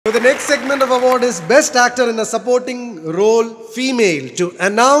So the next segment of award is Best Actor in a Supporting Role Female. To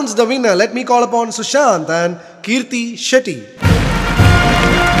announce the winner, let me call upon Sushant and Kirti Shetty.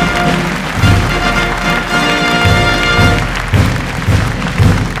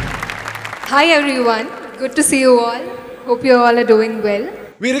 Hi everyone, good to see you all. Hope you all are doing well.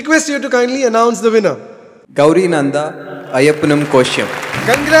 We request you to kindly announce the winner. Gowri Nanda, Ayyappanum, Koshiyum.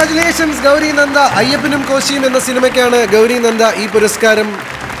 Congratulations Gowri Nanda, Ayyappanum Koshiyum എന്ന സിനിമയ്ക്കാണ് ഗൗരി നന്ദ ഈ പുരസ്കാരം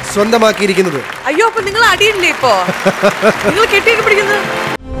സ്വന്തമാക്കിയിരിക്കുന്നത്. അയ്യോ അപ്പോൾ നിങ്ങൾ അടിയില്ലേ ഇപ്പോ? നിങ്ങൾ കെട്ടിയൊക്കെ പിടിക്കുന്നത്?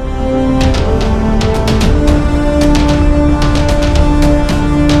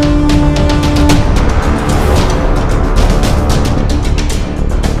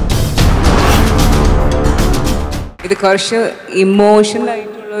 ഇത് കുറച്ച് ഇമോഷണൽ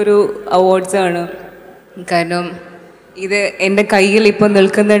ആയിട്ടുള്ളൊരു അവാർഡ്സാണ്. കാരണം ഇത് എൻ്റെ കയ്യിൽ ഇപ്പോൾ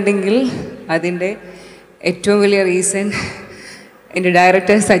നിൽക്കുന്നുണ്ടെങ്കിൽ അതിൻ്റെ ഏറ്റവും വലിയ റീസൺ എൻ്റെ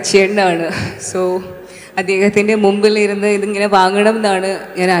ഡയറക്ടർ സച്ചിയേട്ടനാണ്. സോ അദ്ദേഹത്തിൻ്റെ മുമ്പിലിരുന്ന് ഇതിങ്ങനെ വാങ്ങണം എന്നാണ്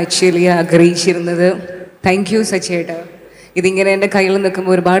ഞാൻ ആക്ച്വലി ആഗ്രഹിച്ചിരുന്നത്. Thank you സച്ചിയേട്ട. ഇതിങ്ങനെ എൻ്റെ കയ്യിൽ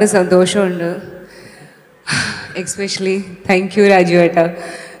നിൽക്കുമ്പോൾ ഒരുപാട് സന്തോഷമുണ്ട്. Especially thank you രാജുവേട്ട.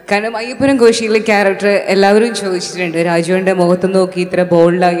 കാരണം അയ്യപ്പനും കോശിയിലെ ക്യാരക്ടർ എല്ലാവരും ചോദിച്ചിട്ടുണ്ട്, രാജുവിൻ്റെ മുഖത്ത് നോക്കി ഇത്ര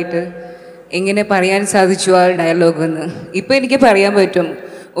ബോൾഡായിട്ട് എങ്ങനെ പറയാൻ സാധിച്ചു ആ ഡയലോഗെന്ന്. ഇപ്പം എനിക്ക് പറയാൻ പറ്റും.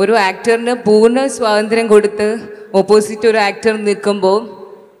 ഒരു ആക്ടറിന് പൂർണ്ണ സ്വാതന്ത്ര്യം കൊടുത്ത് ഓപ്പോസിറ്റ് ഒരു ആക്ടർ നിൽക്കുമ്പോൾ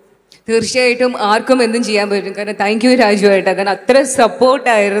തീർച്ചയായിട്ടും ആർക്കും എന്തും ചെയ്യാൻ പറ്റും. കാരണം താങ്ക് യു രാജുവേട്ട. കാരണം അത്ര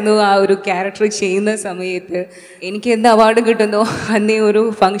സപ്പോർട്ടായിരുന്നു ആ ഒരു ക്യാരക്ടർ ചെയ്യുന്ന സമയത്ത്. എനിക്ക് എന്ത് അവാർഡ് കിട്ടുന്നോ അന്നേ ഒരു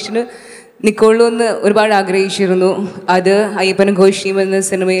ഫംഗ്ഷന് നിക്കോളൂ എന്ന് ഒരുപാട് ആഗ്രഹിച്ചിരുന്നു. അത് അയ്യപ്പനും കോശിയും എന്ന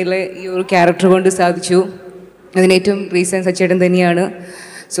സിനിമയിലെ ഈ ഒരു ക്യാരക്ടർ കൊണ്ട് സാധിച്ചു. അതിനേറ്റവും റീസൺ സച്ചേട്ടൻ തന്നെയാണ്.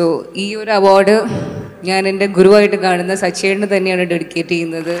 സോ ഈ ഒരു അവാർഡ് ഞാൻ എൻ്റെ ഗുരുവായിട്ട് കാണുന്ന സച്ചേട്ടന് തന്നെയാണ് ഡെഡിക്കേറ്റ്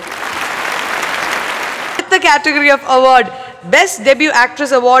ചെയ്യുന്നത്. The category of award Best Debut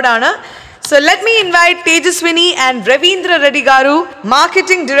Actress Award ആണ്. So let me invite Tejaswini and Ravindra Reddy Garu,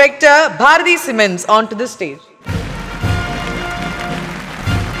 Marketing Director Bharati Cements, onto the stage.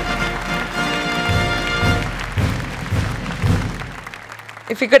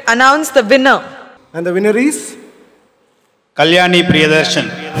 If you could announce the winner. And the winner is Kalyani Priyadarshan.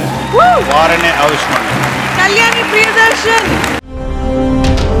 Varane Ayyappanum. Kalyani Priyadarshan.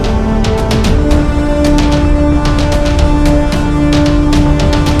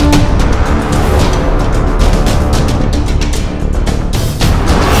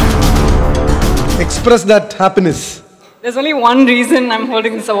 express that happiness. There's only one reason I'm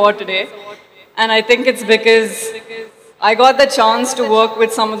holding this award today, and I think it's because I got the chance to work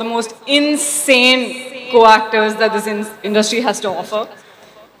with some of the most insane co-actors that this industry has to offer.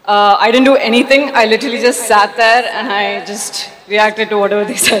 I didn't do anything. I literally just sat there and I just reacted to whatever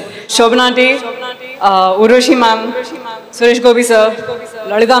they said. Shobhanati, Urushi ma'am, Suresh Gopi sir,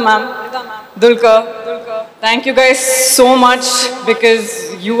 Lalita ma'am, Dulka. Thank you guys so much, because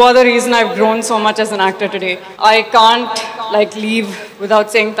you are the reason I've grown so much as an actor today. I can't leave without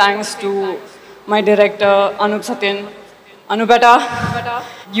saying thanks to my director Anup Satyan. Anubeta,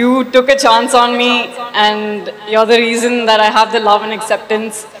 you took a chance on me, and you're the reason that I have the love and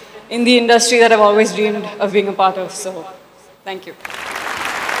acceptance in the industry that I've always dreamed of being a part of. So, thank you.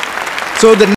 So the